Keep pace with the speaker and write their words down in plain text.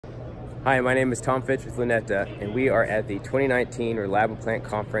Hi, my name is Tom Fitch with Luneta, and we are at the 2019 Reliable Plant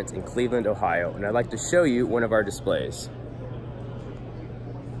Conference in Cleveland, Ohio, and I'd like to show you one of our displays.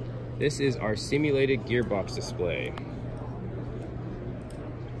 This is our simulated gearbox display.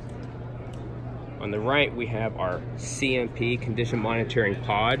 On the right, we have our CMP condition monitoring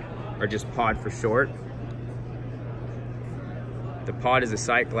pod, or just pod for short. The pod is a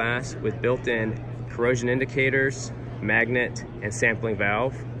sight glass with built-in corrosion indicators, magnet, and sampling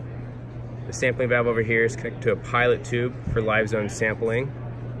valve. The sampling valve over here is connected to a pilot tube for live zone sampling.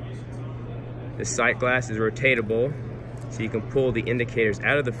 The sight glass is rotatable, so you can pull the indicators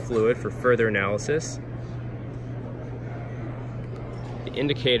out of the fluid for further analysis. The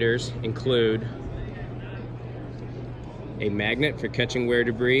indicators include a magnet for catching wear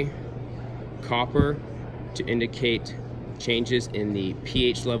debris, copper to indicate changes in the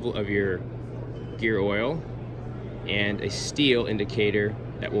pH level of your gear oil, and a steel indicator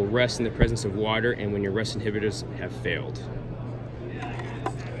that will rust in the presence of water and when your rust inhibitors have failed.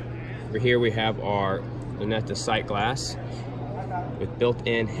 Over here we have our Luneta sight glass with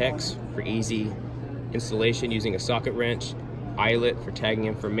built-in hex for easy installation using a socket wrench, eyelet for tagging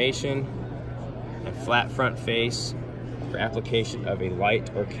information, and flat front face for application of a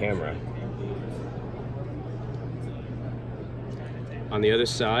light or camera. On the other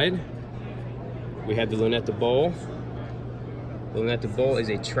side, we have the Luneta bowl. The Luneta bowl is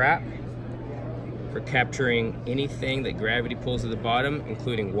a trap for capturing anything that gravity pulls to the bottom,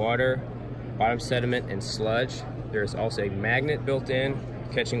 including water, bottom sediment, and sludge. There is also a magnet built in,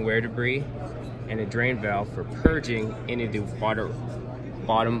 catching wear debris, and a drain valve for purging any of the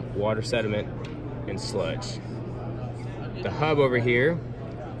bottom water sediment and sludge. The hub over here,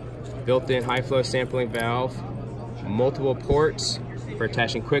 built-in high flow sampling valve, multiple ports for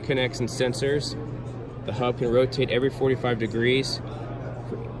attaching quick connects and sensors. The hub can rotate every 45 degrees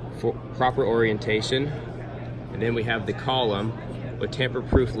for proper orientation. And then we have the column with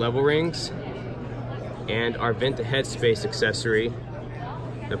tamper-proof level rings and our vent to headspace accessory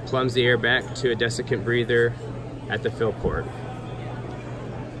that plumbs the air back to a desiccant breather at the fill port.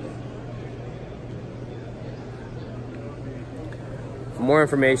 For more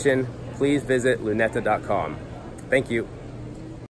information, please visit luneta.com. Thank you.